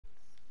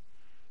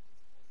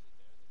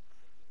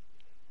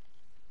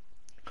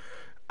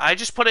I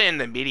just put it in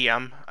the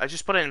medium. I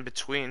just put it in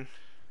between.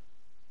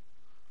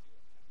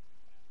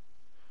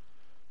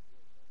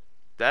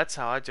 That's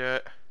how I do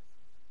it.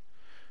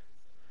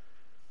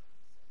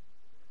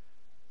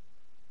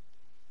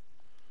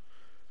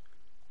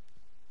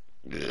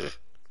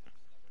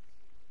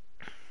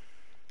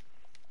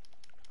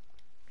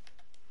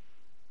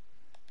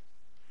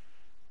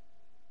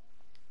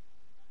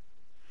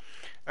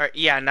 Alright,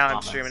 yeah, now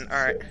I'm streaming.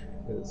 Alright.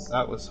 Because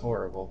that was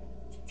horrible.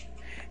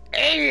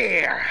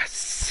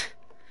 Yes!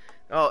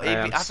 Oh, Alright,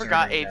 AV, I'm I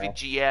forgot starting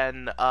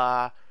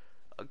now.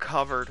 AVGN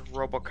covered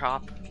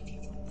RoboCop.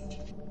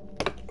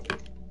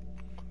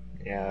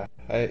 Yeah,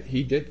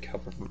 he did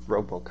cover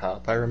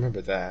RoboCop. I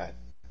remember that.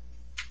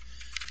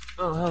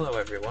 Oh, hello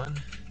everyone.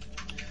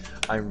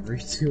 I'm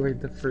redoing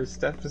the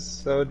first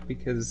episode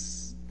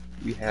because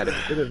we had a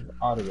bit of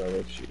audio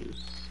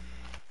issues.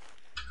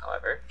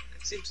 However,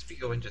 it seems to be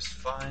going just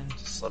fine.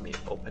 Just let me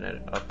open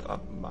it up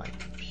on my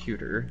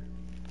computer.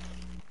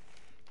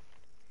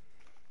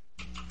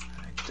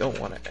 I don't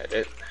want to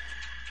edit.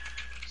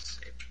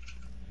 Save.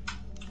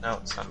 No,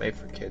 it's not made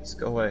for kids.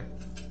 Go away.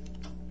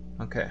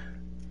 Okay.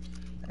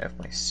 I have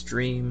my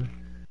stream.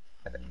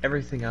 I have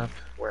everything up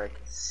where I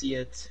can see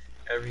it.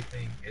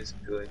 Everything is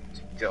good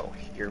to go.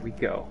 Here we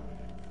go.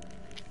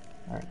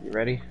 Alright, you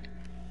ready?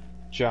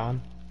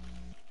 John?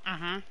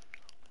 Mm-hmm.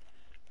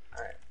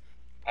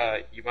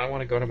 Alright. You might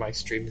want to go to my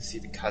stream to see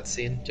the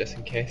cutscene, just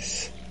in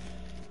case.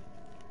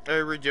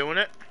 Are we doing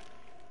it?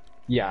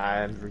 Yeah,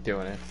 I'm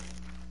redoing it.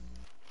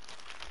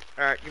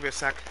 Alright, give me a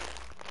sec.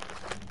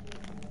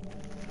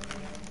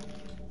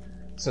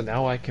 So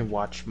now I can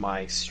watch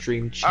my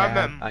stream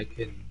chat. I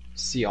can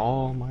see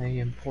all my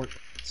important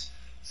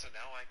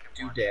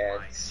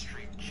doodads.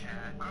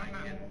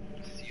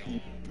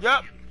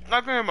 Yep,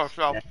 I can hear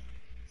myself.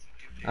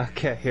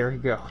 Okay, here we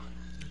go.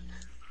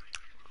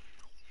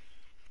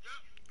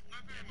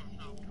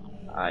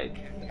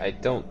 I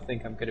don't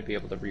think I'm gonna be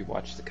able to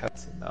rewatch the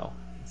cutscene though.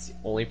 It's the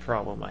only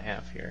problem I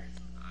have here.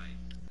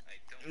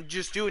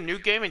 Just do a new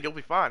game and you'll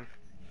be fine.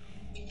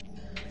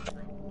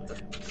 The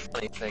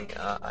funny thing,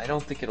 I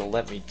don't think it'll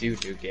let me do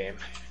new game.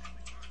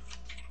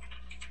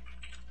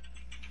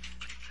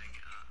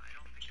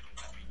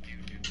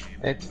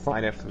 It's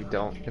fine if we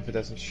don't, if it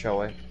doesn't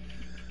show it.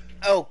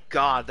 Oh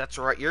god, that's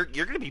right. You're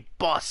gonna be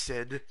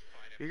busted.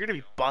 You're gonna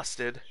be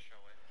busted.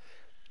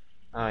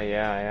 Oh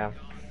yeah, I am.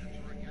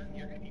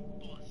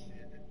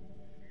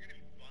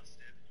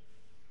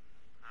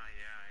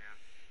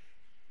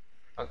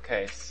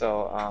 Okay,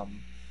 so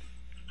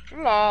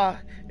Ah,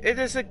 it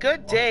is a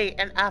good day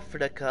in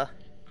Africa.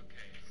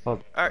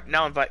 well, Alright,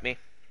 now invite me.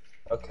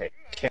 okay.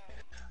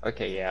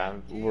 Okay, yeah,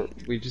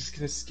 we're just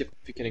gonna skip the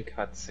beginning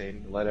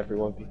cutscene, let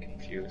everyone be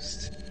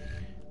confused.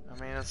 I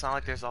mean, it's not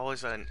like there's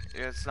always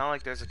it's not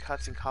like there's a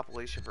cutscene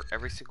compilation for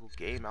every single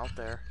game out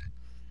there.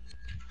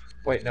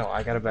 Wait, no,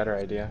 I got a better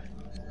idea.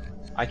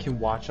 I can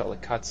watch all the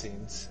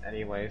cutscenes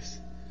anyways.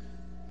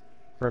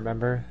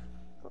 Remember?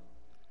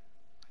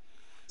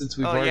 Since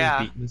we've Oh already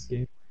yeah, beaten this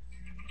game.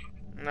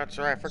 that's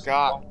right. I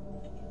forgot.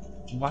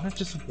 Why not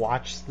just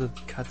watch the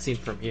cutscene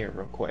from here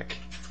real quick?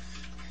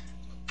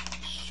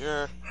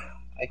 Sure.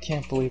 I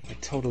can't believe I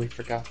totally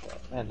forgot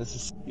that. Man, this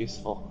is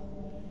useful.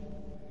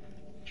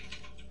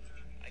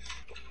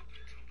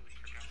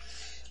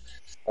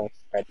 Oh,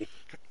 ready?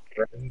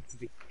 Ready to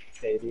the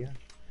stadium?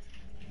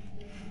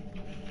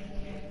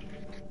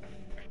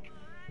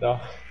 No,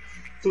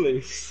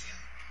 please.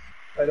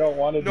 I don't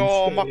want to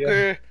No, be Stadia.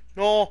 Maki,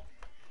 no.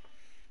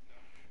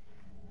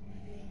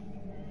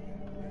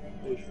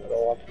 Please, I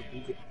don't want to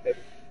be Stadia.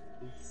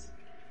 Please.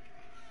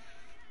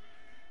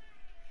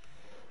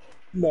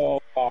 No,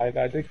 I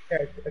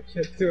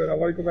can't do it. I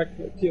want to go back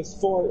to the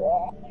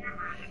PS4.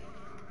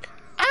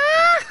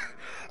 Ah!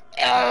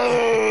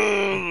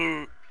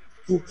 Oh!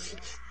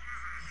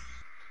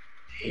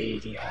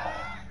 Stadia.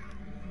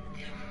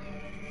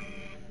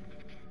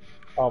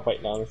 Oh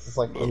wait, no, this is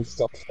like any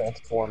stealth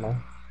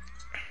transformer.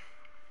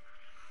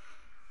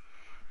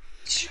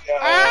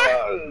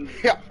 Ah!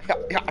 Yeah,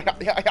 yeah, yeah, yeah,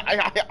 yeah,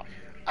 yeah, yeah.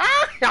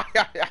 Ah! Yeah,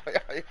 yeah, yeah, yeah,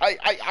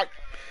 yeah, yeah.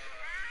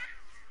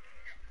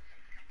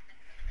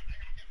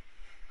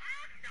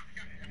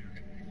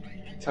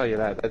 Tell you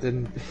that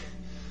didn't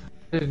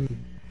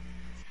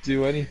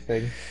do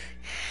anything.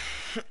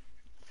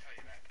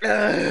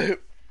 Alright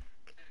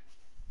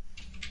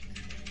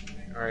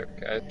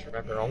guys,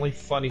 remember only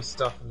funny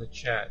stuff in the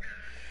chat.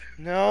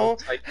 No.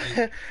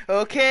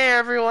 Okay,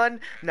 everyone.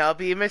 Now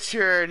be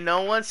mature.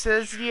 No one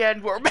says the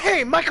N word.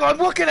 Hey, Michael, I'm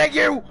looking at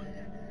you.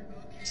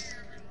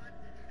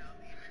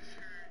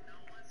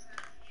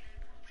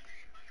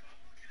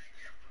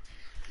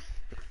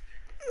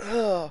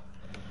 Ugh.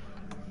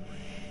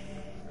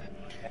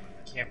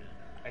 I can't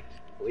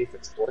believe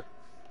it's working.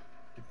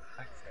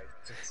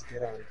 Just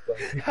get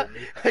on,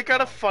 I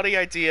got a funny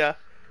idea.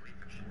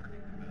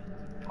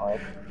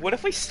 What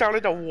if we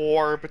started a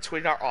war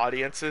between our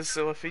audiences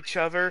with each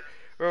other,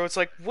 where it's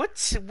like,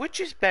 which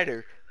is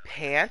better,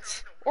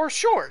 pants or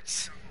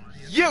shorts?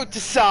 You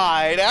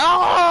decide.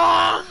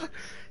 Ah!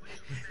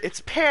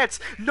 It's pants.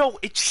 No,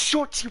 it's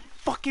shorts. You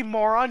fucking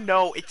moron?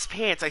 No, it's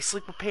pants. I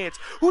sleep with pants.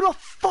 Who the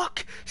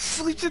fuck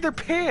sleeps in their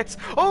pants?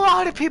 A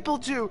lot of people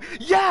do.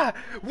 Yeah,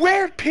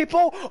 weird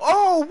people.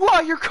 Oh,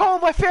 what? You're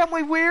calling my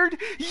family weird?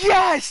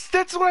 Yes,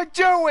 that's what I'm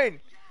doing.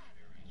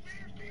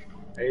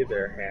 Hey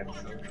there,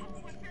 handsome.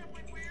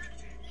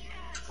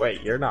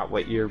 Wait, you're not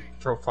what your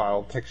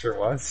profile picture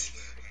was.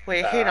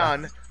 Wait, hang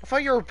on. I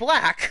thought you were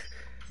black.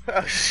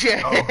 Oh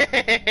shit. Oh,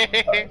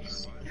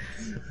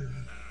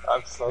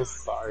 I'm so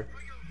sorry.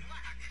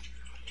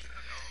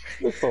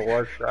 This will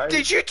work, right?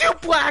 Did you do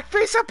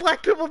blackface on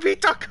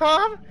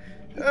blackpeoplebeat.com?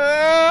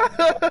 Uh,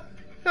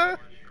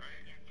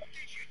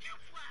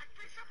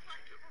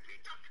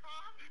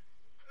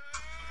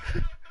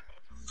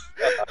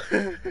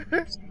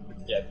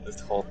 Yeah, this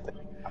whole thing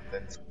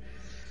happens.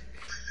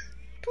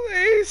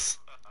 Please.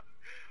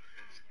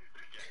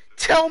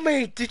 Tell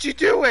me, did you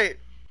do it?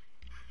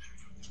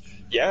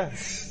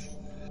 Yes.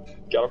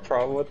 Got a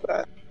problem with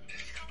that?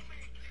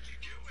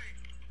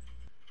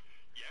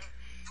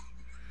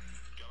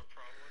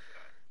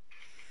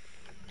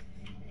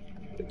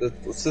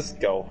 Let's just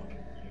go.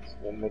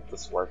 We'll make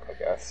this work, I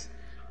guess.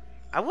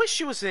 I wish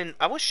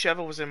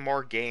Sheva was in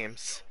more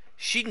games.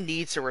 She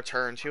needs to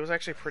return. She was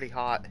actually pretty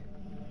hot.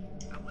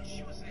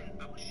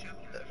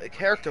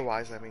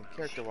 Character-wise, I mean,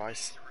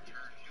 character-wise.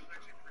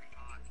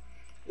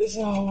 This is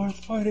all we're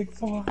fighting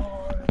for.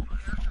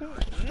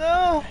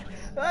 No!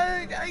 What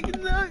am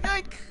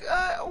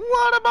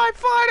I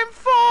fighting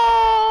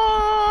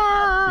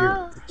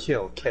You're to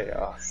kill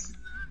chaos.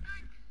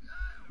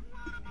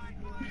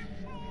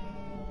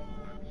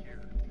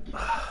 for?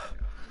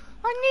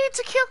 I need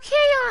to kill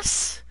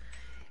chaos!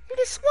 It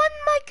is one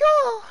my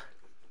goal!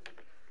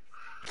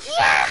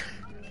 Yeah!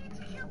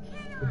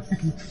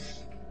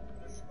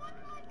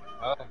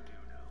 Oh.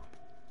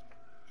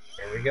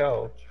 Here we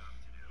go.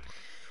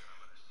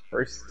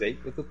 First date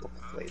with the book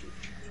lady.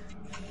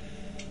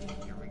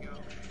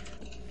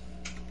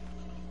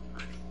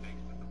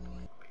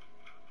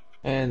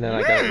 And then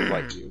I gotta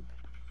invite you.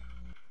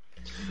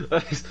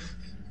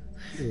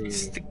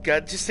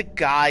 Just a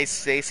guy,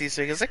 Stacy,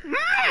 so he's like,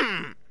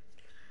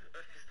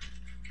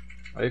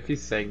 What if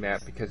he's saying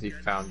that because he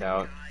found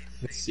out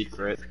his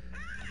secret?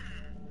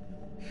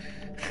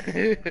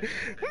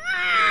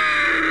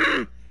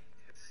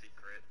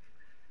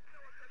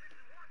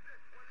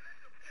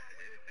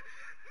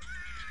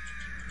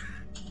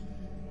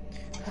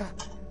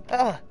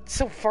 It's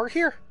so far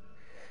here.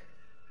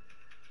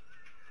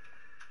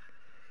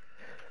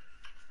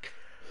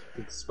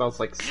 It smells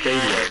like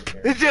stadium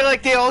here. They're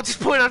like, they all just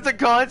point out their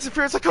guns, and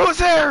Fear's like, who's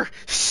there?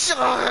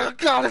 Oh,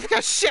 God, I think I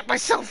shit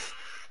myself.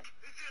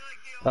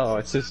 Oh,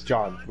 it's just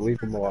John.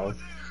 Leave him alone.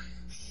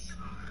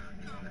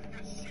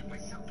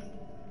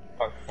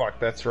 Oh, fuck,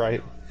 that's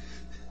right.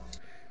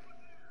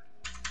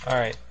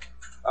 Alright.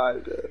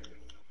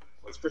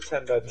 Let's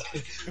pretend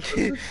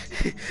that...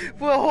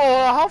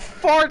 Well, how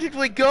far did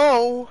we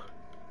go?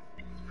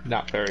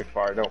 Not very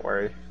far, don't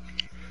worry.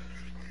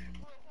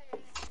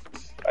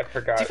 I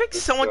forgot. Do you think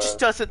someone just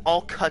does an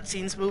all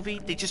cutscenes movie?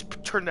 They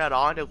just turn that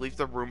on and leave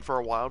the room for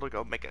a while to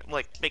go make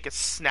a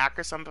snack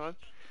or something?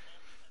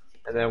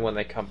 And then when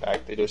they come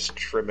back, they just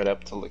trim it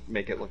up to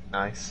make it look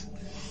nice.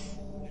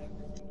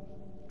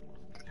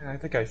 I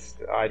think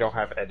I don't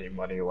have any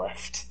money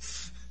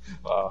left.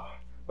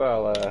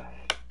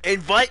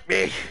 Invite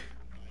me!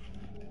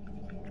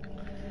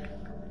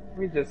 Let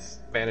me just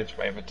manage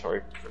my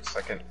inventory for a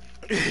second.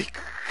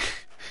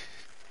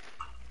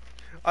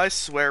 I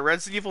swear,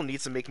 Resident Evil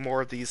needs to make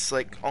more of these,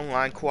 like,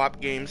 online co-op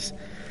games.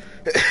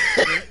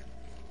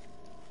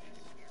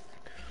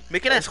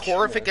 Make it as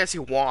horrific as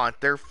you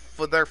want. They're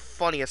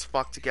funny as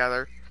fuck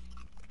together.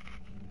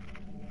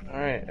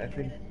 Alright, I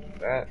think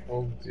that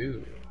will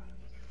do.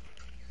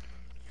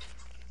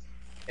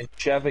 And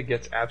Sheva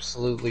gets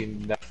absolutely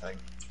nothing.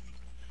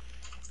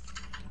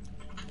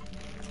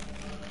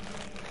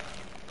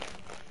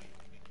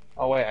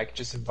 Oh wait, I could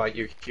just invite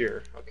you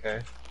here, okay?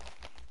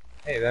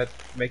 Hey, that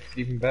makes it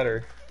even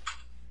better.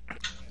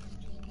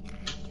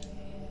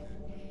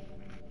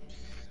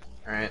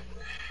 Alright.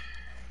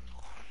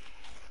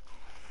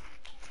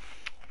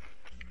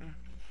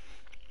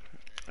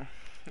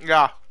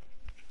 Yeah.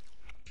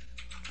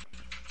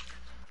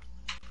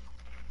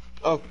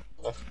 Oh.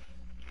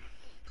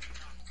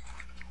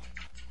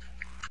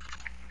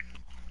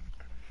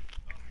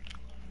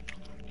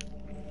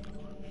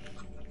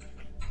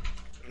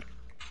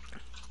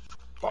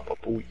 Baba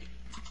booey.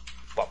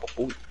 Baba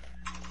booey.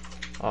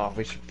 Oh,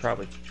 we should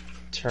probably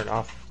turn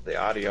off the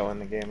audio in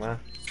the game, huh?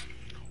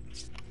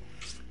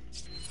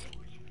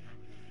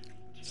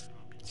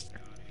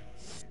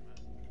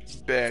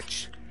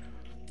 Bitch.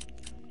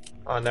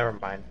 Oh, never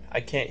mind. I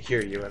can't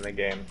hear you in the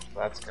game.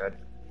 That's good.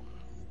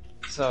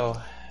 So,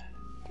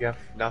 you have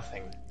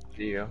nothing,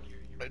 do you?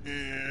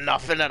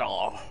 Nothing at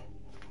all.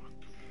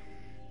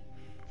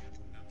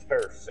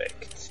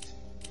 Perfect.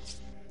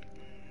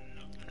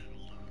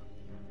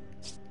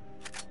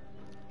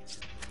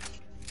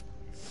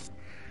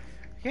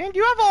 And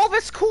you have all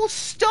this cool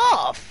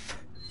stuff!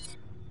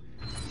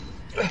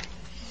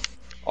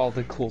 All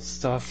the cool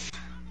stuff.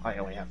 I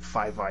only have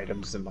 5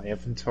 items in my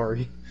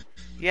inventory.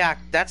 Yeah,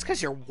 that's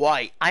because you're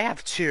white. I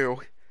have 2.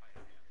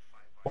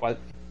 What?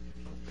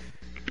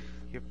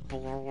 You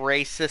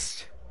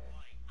racist.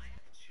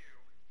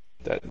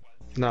 That...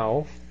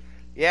 No.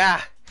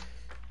 Yeah.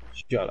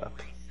 Shut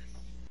up.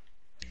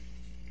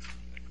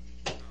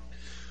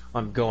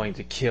 I'm going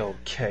to kill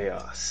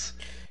Chaos.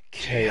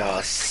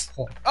 Chaos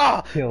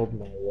Oh! killed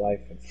my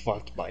wife and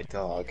fucked my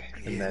dog,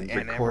 and then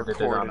And I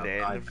recorded it on an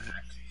recorded it. iMac.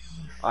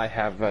 I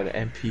have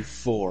an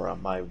MP4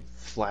 on my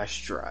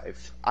flash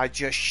drive. I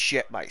just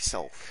shit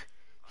myself.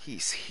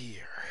 He's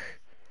here.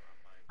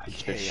 I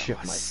just shit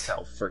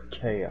myself for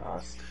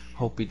Chaos.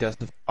 Hope he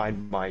doesn't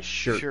find my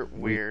shirt. Shirt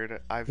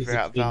weird. I He's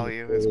a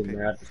value his really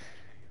mad.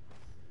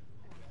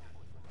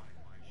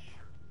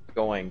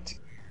 Going to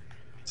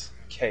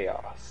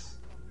Chaos.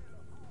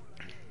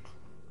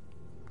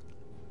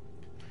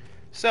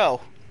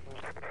 So,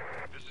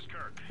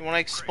 you want to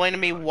explain to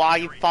me why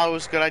you thought it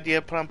was a good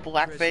idea to put on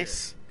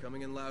blackface?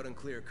 Coming in loud and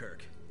clear,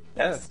 Kirk.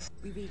 Yes.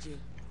 We read you.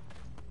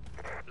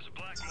 There's a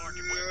black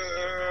market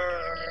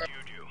where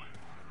Juju.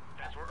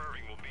 That's where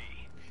Irving will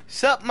be.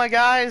 Sup, my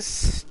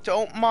guys?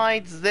 Don't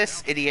mind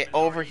this idiot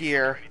over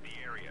here.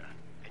 The area,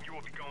 and you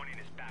will be going in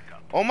as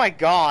backup. Oh my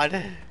god.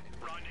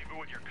 Rendezvous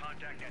with your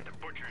contact at the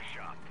butcher's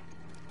shop.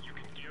 You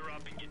can gear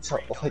up and get So,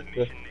 straight to like the the...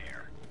 mission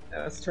there.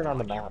 Yeah, let's turn on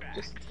the map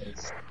just in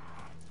case.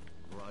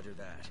 Roger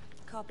that.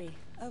 Copy.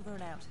 Over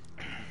and out.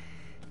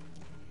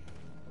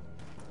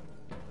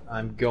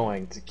 I'm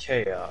going to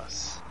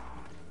Chaos.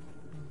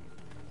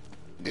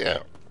 Yeah.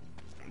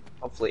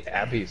 Hopefully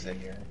Abby's in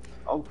here.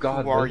 Oh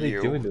god, Who what are are they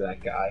you? doing to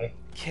that guy?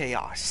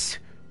 Chaos.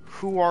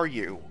 Who are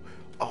you?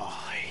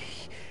 I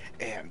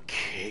am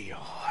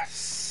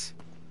Chaos.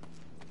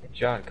 Hey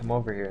John, come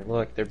over here.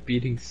 Look, they're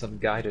beating some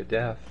guy to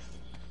death.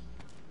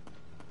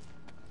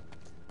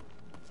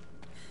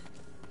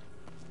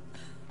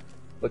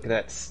 Look at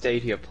that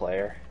Stadia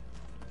player.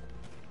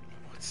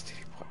 What's the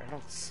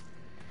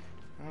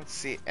I don't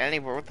see it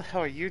anywhere. What the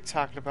hell are you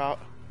talking about?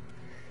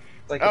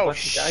 It's like a Oh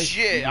bunch of guys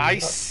shit! beating I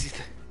up. see.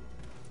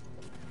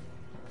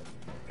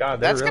 God,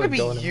 they're That's really gonna be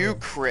going you, in.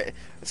 Chris.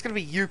 That's gonna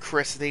be you,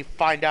 Chris. If they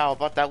find out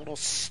about that little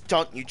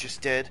stunt you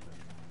just did.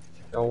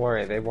 Don't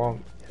worry, they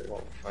won't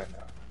find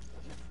out.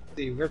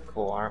 See, we're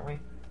cool, aren't we?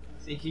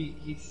 See,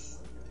 he's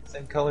the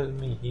same color as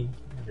me. He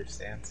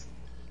understands.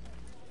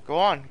 Go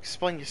on,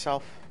 explain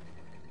yourself.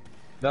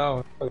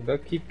 No,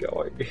 keep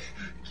going.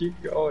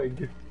 Keep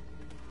going.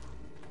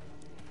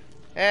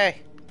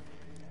 Hey,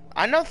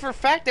 I know for a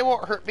fact they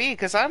won't hurt me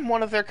because I'm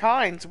one of their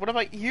kinds. What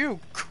about you,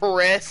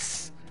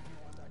 Chris?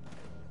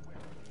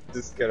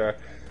 Just gonna...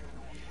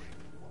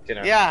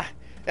 Yeah,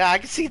 I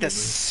can see the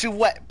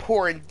sweat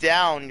pouring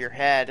down your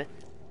head.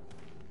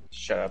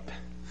 Shut up.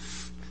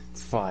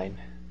 It's fine.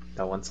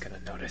 No one's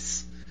gonna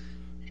notice.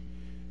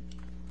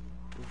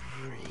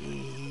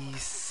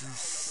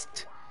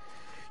 Racist.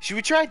 Should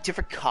we try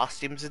different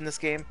costumes in this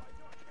game?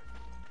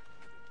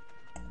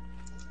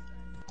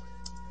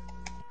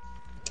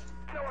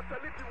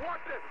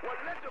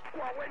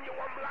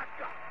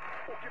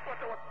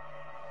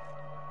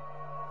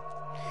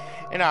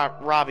 And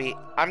Robbie,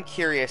 I'm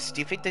curious,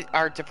 do you think that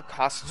our different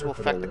costumes will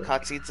affect the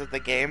cutscenes of the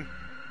game?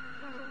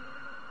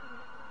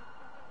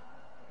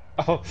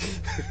 Oh,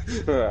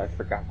 I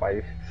forgot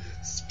my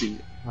speech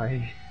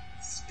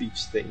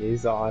thing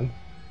is on.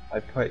 I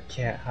put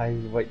 "can't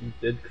hide what you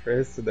did,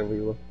 Chris," and then we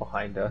look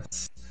behind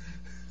us.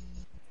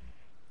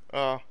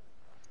 Oh.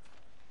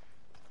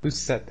 Who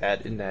said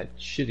that in that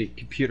shitty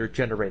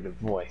computer-generated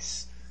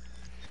voice?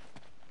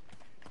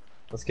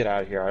 Let's get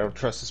out of here. I don't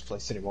trust this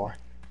place anymore.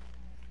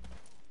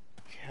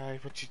 Can't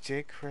hide what you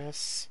did,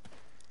 Chris.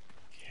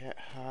 Can't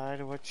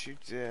hide what you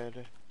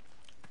did.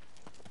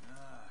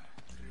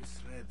 Chris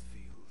Redfield.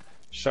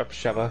 Shut up,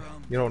 Sheva.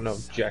 You don't know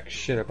jack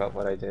shit about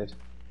what I did.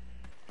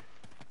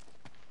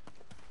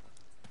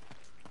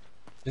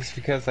 Just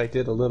because I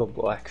did a little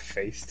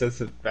blackface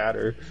doesn't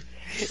matter.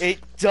 It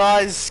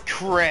does,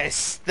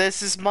 Chris.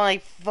 This is my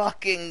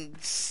fucking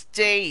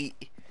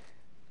state.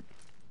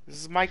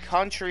 This is my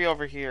country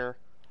over here.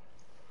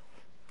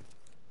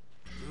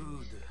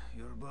 Good,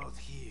 you're both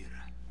here.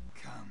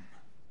 Come.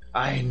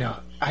 I know.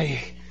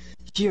 I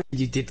hear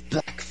you did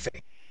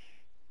blackface.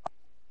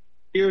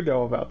 You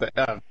know about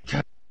that.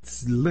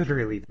 It's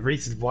literally the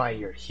reason why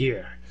you're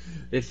here.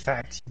 In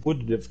fact, you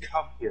wouldn't have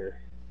come here,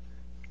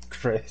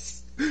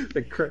 Chris.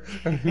 The Chris.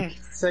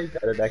 Say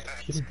that in that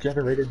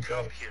computer-generated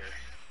joke.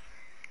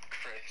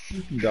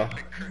 No.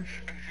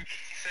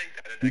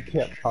 You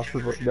can't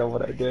possibly know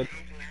what I did.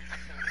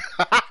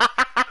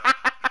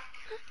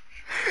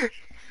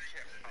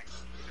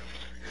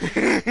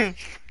 You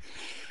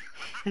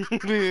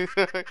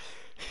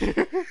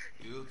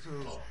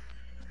too.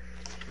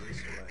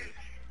 This way.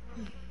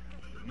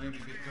 Maybe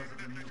because of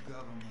the new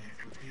government,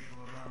 the people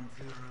around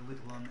here are a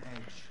little on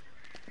edge.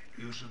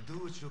 You should do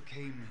what you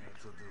came here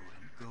to do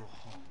and go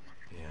home.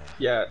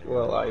 Yeah,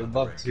 well, I'd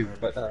love to,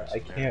 but I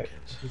can't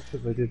just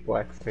because I did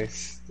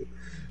blackface. It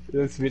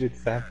doesn't mean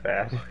it's that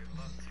bad.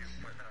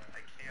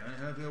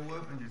 I have your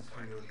weapons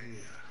for you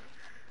here.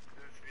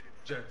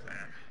 Check them.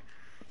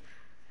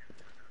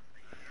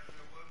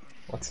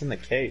 What's in the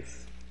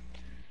case?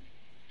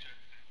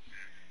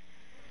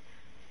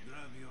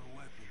 Grab your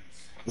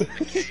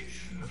weapons.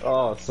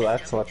 Oh, so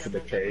that's what's in the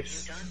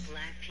case.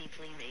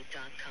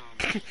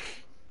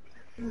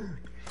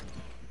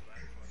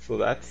 So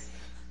that's...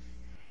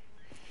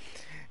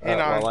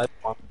 Hang on. well, I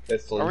want the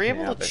pistol. Are You we can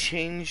able have to it.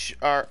 change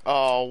our...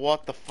 Oh,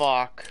 what the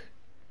fuck?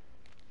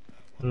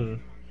 Hmm.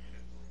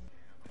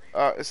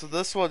 So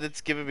this one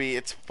it's giving me,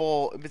 it's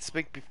full, it's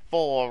making me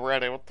full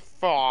already, what the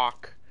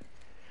fuck?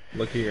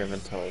 Look at your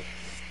inventory.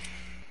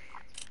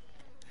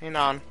 Hang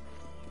on.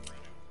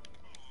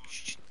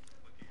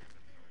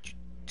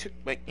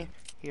 Wait,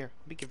 here,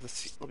 let me give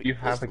this, let me, You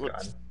have a gun.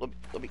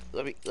 let me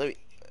give,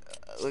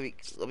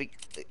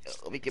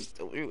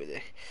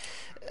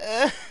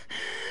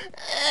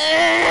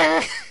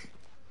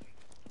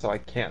 So I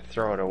can't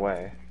throw it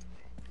away.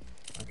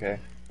 Okay.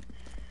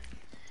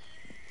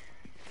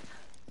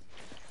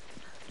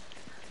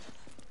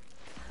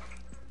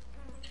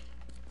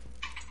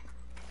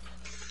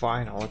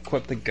 Fine, I'll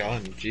equip the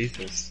gun.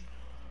 Jesus.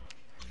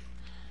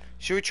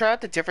 Should we try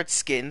out the different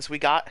skins we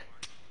got?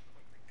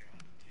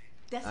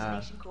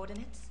 Destination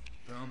coordinates?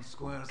 Town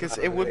squares Because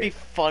are it would be great.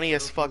 funny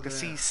as fuck to Go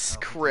see there.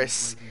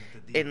 Chris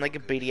in like a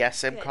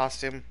BDSM Good.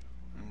 costume.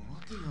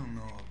 What do you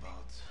know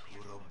about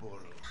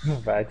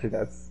Ouroboros? Imagine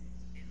that's...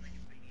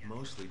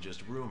 Mostly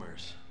just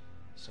rumors.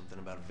 Something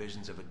about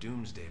visions of a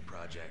doomsday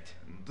project.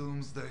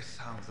 Doomsday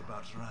sounds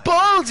about right.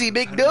 Ballsy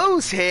big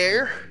nose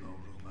hair! No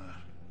rumor.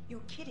 You're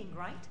kidding,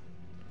 right?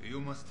 You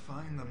must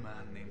find a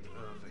man named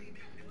Irving.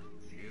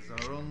 He is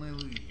our only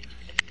lead.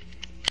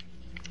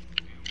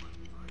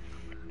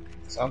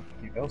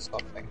 You know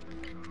something.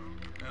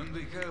 And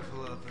be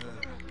careful out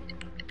there.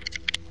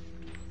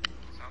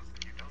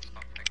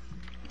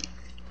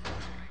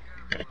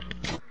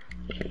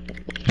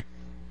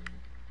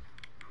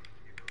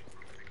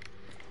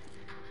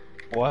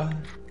 What?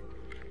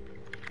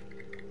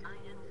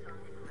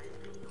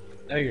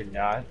 No, you're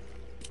not.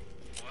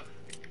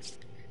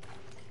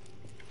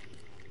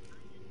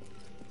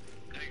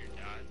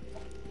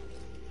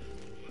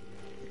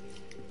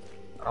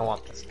 I don't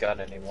want this gun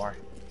anymore.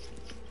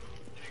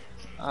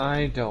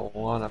 I don't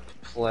want to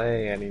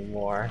play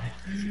anymore.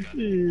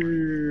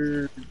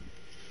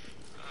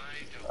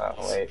 Oh,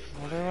 wait.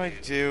 What do I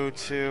do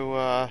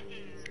to,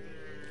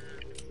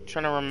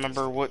 trying to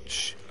remember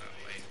which...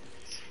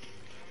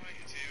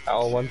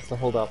 Al wants to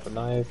hold up a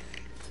knife.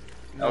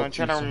 No, I'm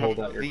trying to L2's hold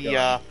remember out your the,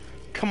 gun.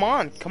 come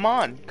on, come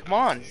on, come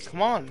on,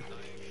 come on.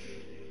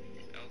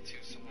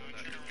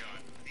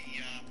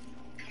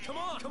 Come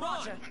on, come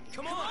on,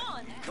 come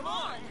on, come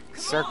on,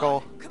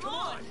 Circle. come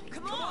on,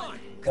 come on,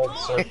 Hold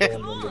circle and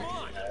then the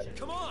pad.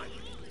 come on.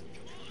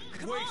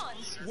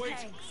 Wait,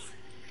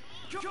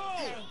 Thanks. go.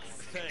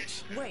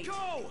 Thanks. Wait.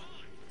 Go.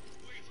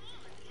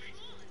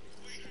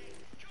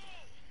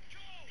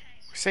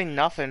 We're saying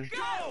nothing.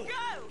 Go.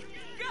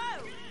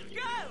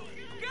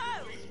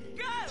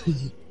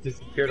 He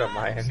disappeared on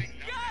my end.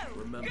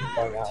 Remember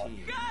Hung our out. team.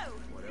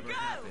 Whatever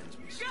happens,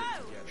 we stick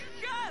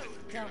together.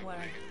 Don't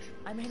worry.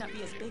 I may not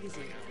be as big as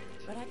you,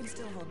 but I can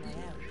still hold my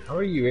own. How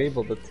are you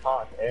able to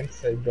talk and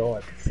say go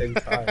at the same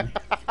time?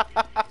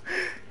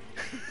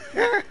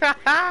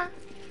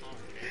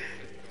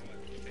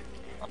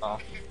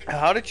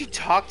 How did you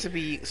talk to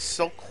me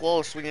so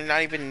close when you're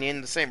not even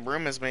in the same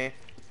room as me?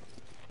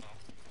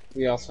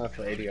 We also have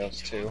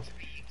radios too.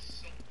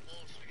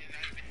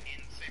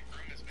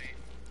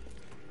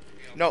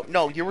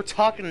 No, you were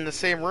talking in the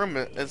same room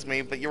as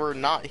me, but you were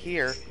not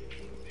here.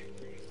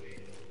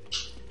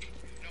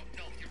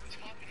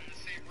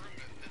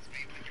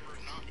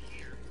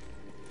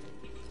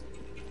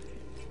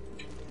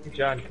 Hey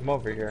John, come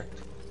over here.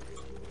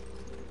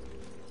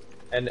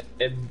 And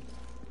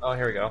oh,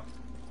 here we go.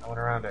 I went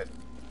around it.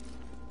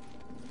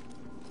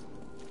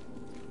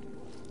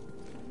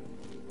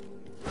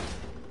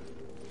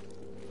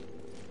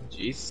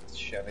 Jeez,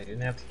 Chevy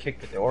didn't have to kick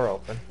the door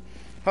open.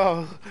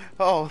 Oh,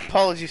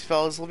 apologies,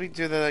 fellas. Let me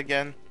do that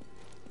again.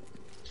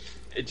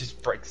 It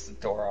just breaks the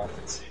door off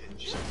its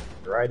hinge.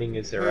 The writing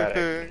is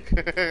erratic.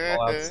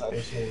 All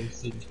outsiders will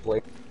receive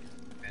blade,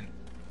 and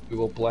we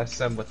will bless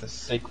them with a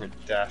sacred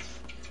death.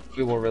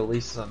 We will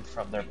release them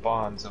from their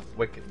bonds of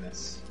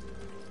wickedness.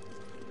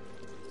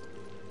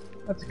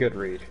 That's a good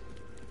read.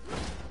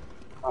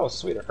 Oh,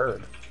 sweet, a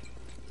herd.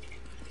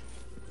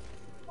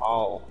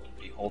 I'll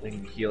be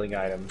holding healing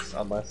items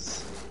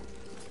unless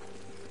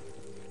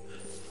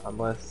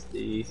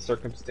the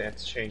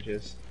circumstance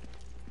changes.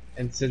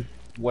 And since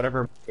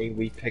whatever money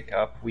we pick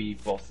up, we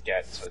both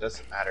get, so it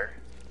doesn't matter.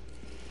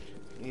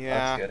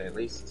 Yeah. That's good, at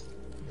least.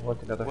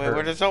 Look, another Wait, herd.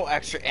 where there's no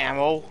extra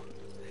ammo?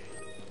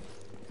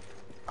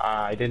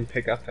 I didn't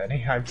pick up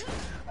any.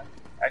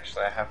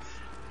 Actually, I have.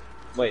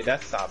 Wait,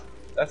 that's not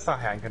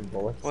handgun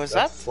bullets. Was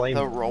that's that flame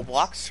the bullets.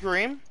 Roblox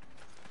scream?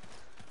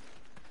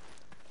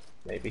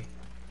 Maybe.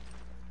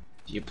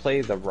 Do you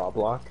play the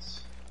Roblox?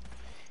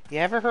 You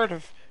ever heard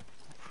of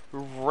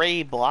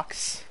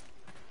Rayblox?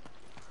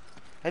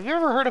 Have you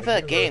ever heard of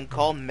a game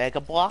called Mega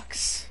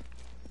Bloks?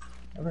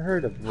 Ever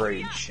heard of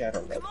Raid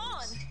Shadow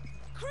Legends?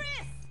 Chris!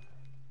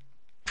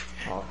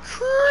 Oh,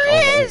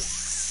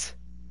 Chris!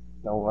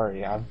 don't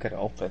worry, I'm gonna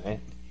open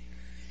it.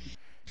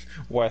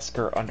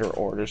 Wesker, under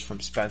orders from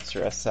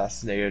Spencer,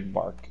 assassinated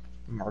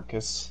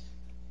Marcus.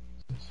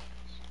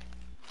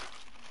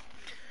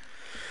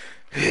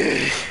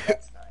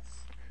 That's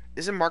nice.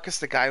 Isn't Marcus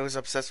the guy who's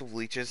obsessed with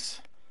leeches?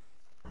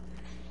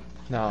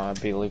 No, I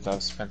believe that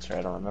was Spencer,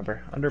 I don't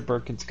remember. Under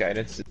Birkin's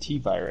guidance, the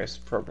T-Virus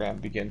program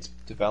begins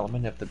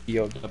development of the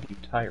BOW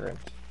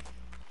Tyrant.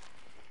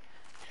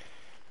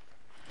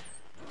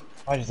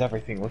 Why does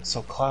everything look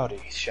so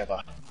cloudy,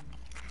 Sheva?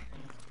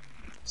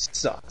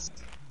 Sucks.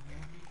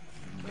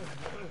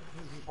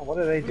 Oh, what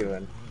are they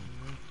doing?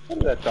 What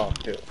did that dog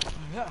do?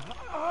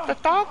 The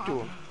dog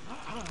to him.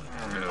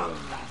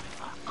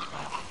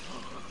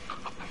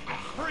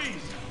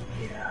 Freeze!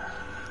 Yeah.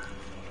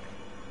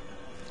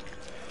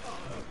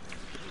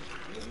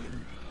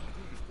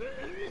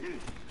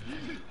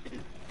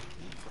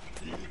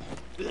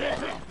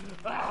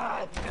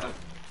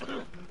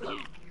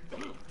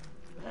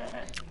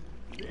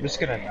 I'm just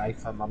gonna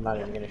knife him, I'm not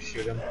even gonna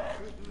shoot him.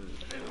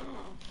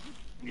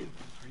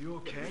 Are you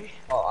okay?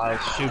 Oh, I'll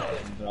shoot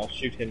him, but I'll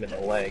shoot him in the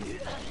leg.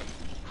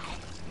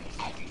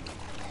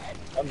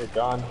 Thunder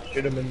John,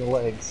 shoot him in the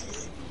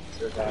legs.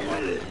 Sir John.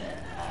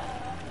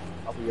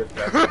 I'll be your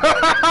best.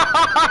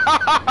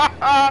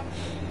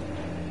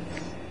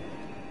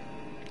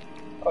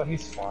 Oh,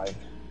 he's fine.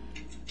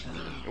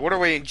 What are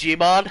we in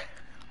G-Mod?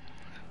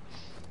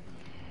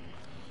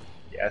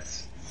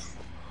 Yes.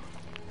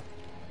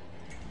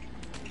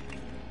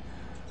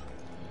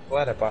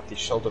 Glad I bought these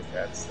shoulder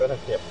pads, then I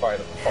can't fight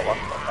him and fall off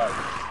my head.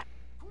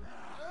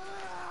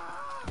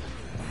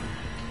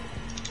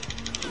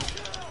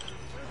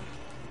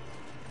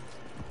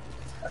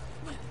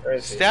 Where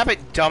is he? Stab it,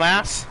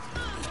 dumbass!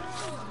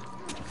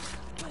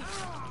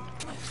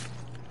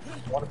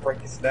 I want to break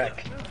his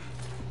neck.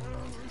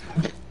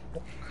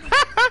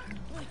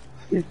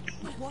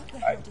 What the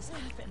hell just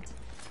happened?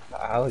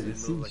 How you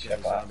see like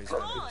Sheva? zombies.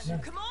 Come on!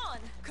 Come on!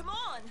 Come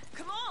on!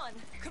 Come on!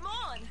 Come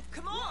on!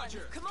 Come on!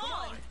 Come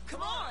on!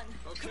 Come on!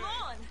 Come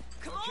on!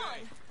 Come on!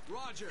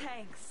 Roger.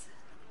 Thanks.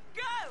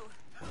 Go!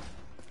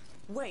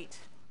 Wait.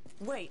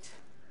 Wait.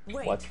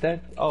 Wait. What's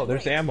that? Oh,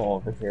 there's Wait. ammo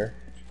over here.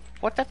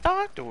 What the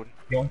dog doing?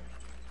 You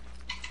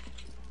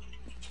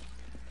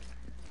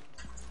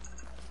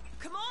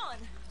Come on!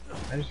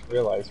 I just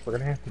realized we're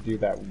gonna have to do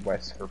that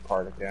Wesker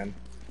part again.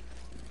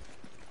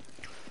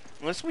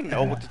 Unless we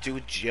know what to do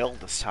with Jill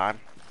this time.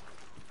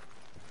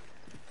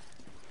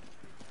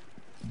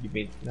 You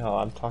mean no?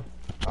 I'm talking.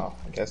 Oh,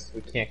 I guess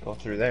we can't go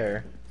through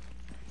there.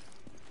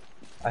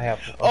 I have.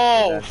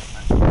 Oh,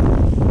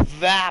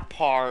 that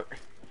part.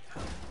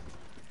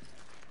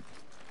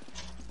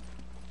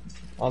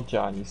 Well,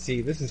 John, you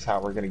see, this is how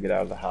we're gonna get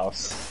out of the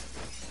house.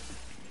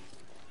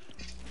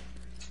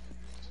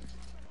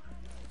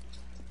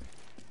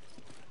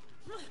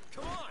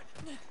 Come on.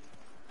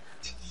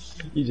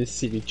 You just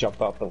see me jump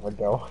out the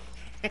window.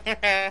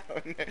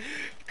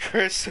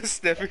 Chris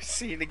is never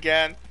seen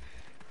again.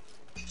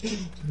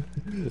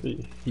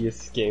 He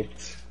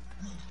escaped,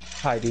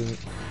 hiding.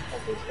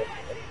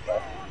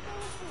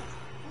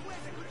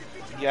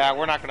 Yeah,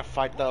 we're not gonna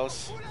fight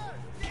those.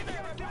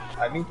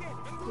 I mean,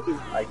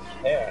 I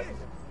can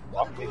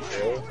walk me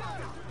through,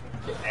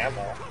 get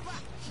ammo,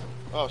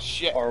 Oh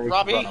shit, or we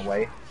Robbie. can run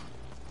away.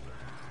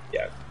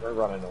 Yeah, we're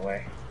running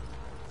away.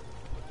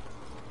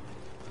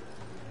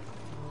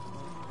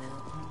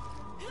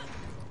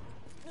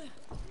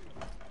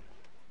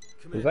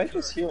 Was I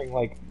just hearing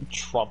like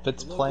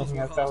trumpets playing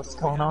as that was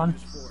going on?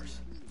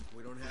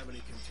 We don't have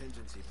any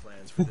contingency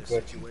plans for this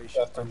Good.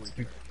 situation. That sounds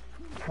good.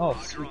 Oh,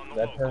 sweet,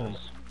 that turn.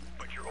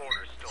 But your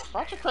orders still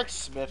Roger Craig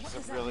Smith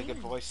is a really good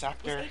voice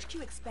actor. Was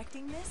HQ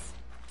expecting this?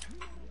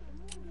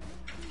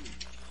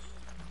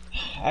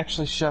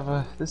 Actually,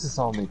 Sheva, this is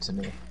all new to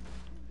me.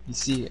 You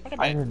see, Wait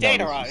a I minute, didn't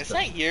know Data, this is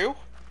was that you?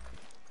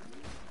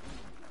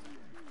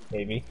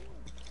 maybe.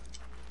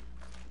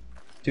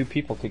 Two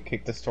people could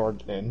kick the store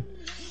in.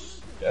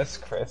 Yes,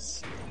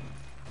 Chris.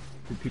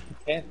 Two people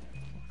can't.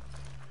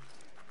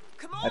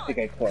 Come on! I think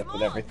I collected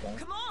come on, everything.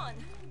 Come on!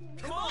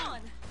 Come on!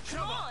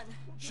 Come on!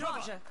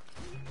 Roger.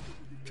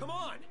 Come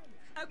on.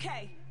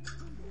 Okay.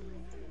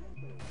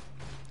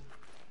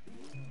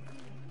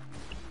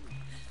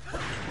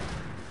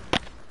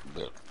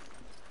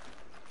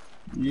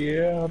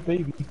 Yeah,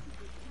 baby.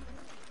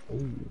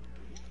 Ooh.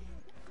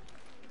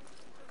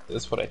 Is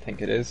this what I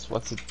think it is?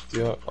 What's it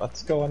do?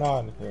 What's going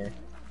on here?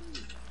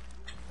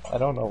 I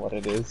don't know what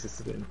it is. Is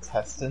it an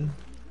intestine?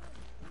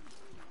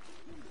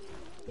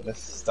 Is it a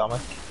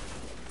stomach?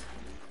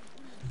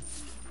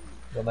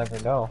 You'll never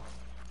know.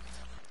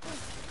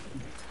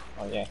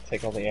 Oh yeah,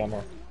 take all the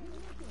ammo.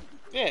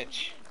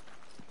 Bitch.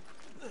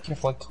 You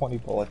have like 20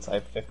 bullets, I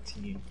have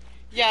 15.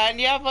 Yeah,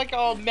 and you have like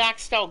a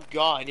maxed out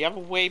gun. You have a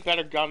way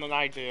better gun than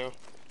I do.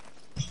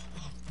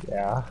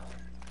 Yeah.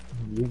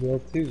 You will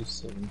too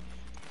soon.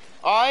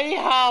 I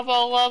have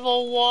a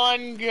level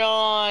 1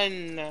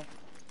 gun.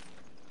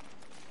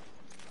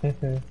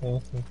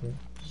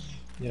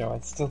 You know, I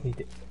still need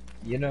it.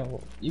 You know,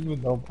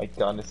 even though my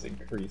gun is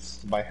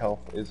increased, my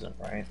health isn't,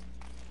 right?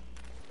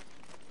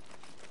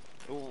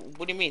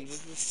 What do you mean? This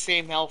is the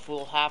same health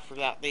we'll have for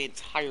that the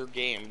entire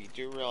game. You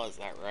do realize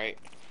that, right?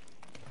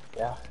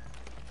 Yeah.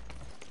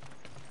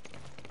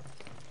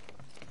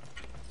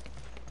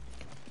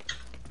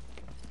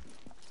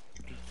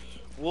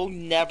 We'll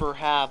never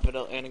have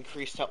an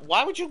increased health.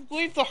 Why would you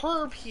leave the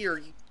herb here,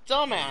 you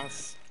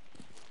dumbass?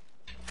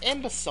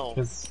 Imbecile.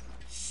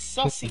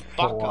 Sussy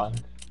baka.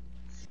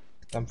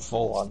 I'm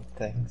full on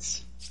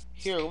things.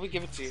 Here, let me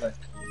give it to you. So,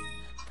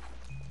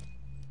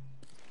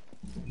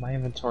 my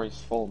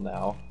inventory's full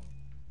now.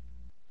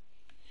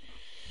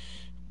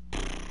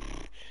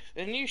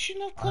 And you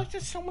shouldn't have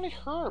collected so many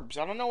herbs.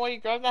 I don't know why you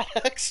grabbed that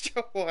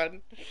extra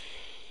one.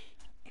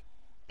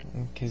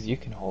 Because you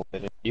can hold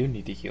it if you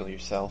need to heal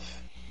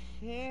yourself.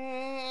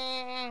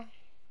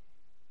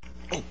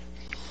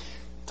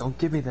 Don't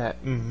give me that.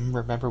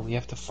 Remember, we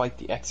have to fight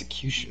the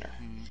executioner.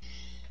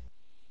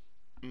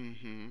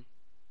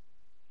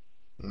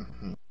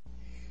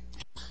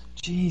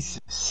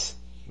 Jesus.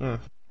 Where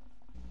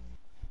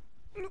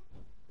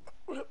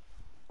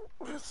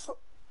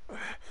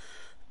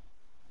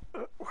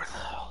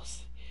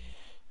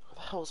the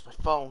hell is my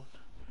phone?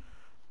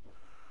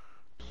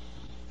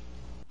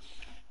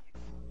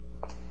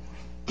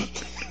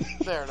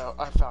 There, no,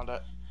 I found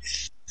it.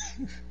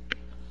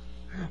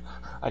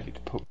 I need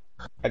to poop.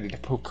 I need to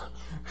poop.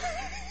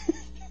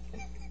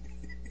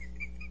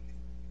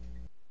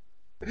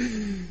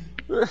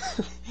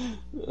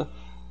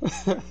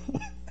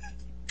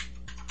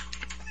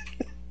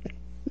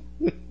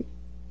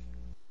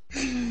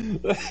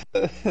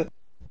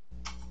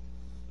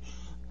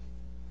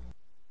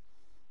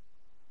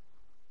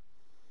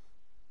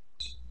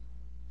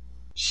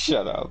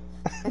 Shut up.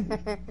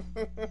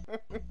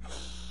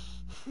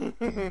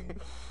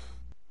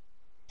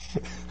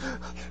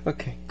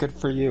 Okay, good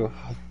for you.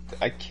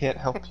 I can't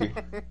help you.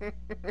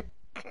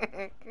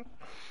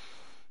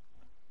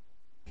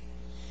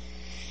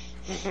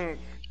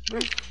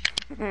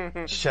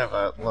 Shut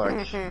up, look.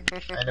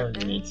 I know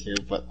you need to,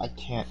 but I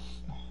can't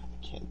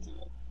do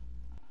it.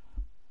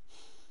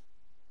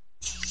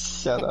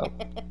 Shut up.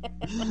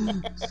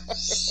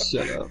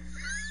 Shut up.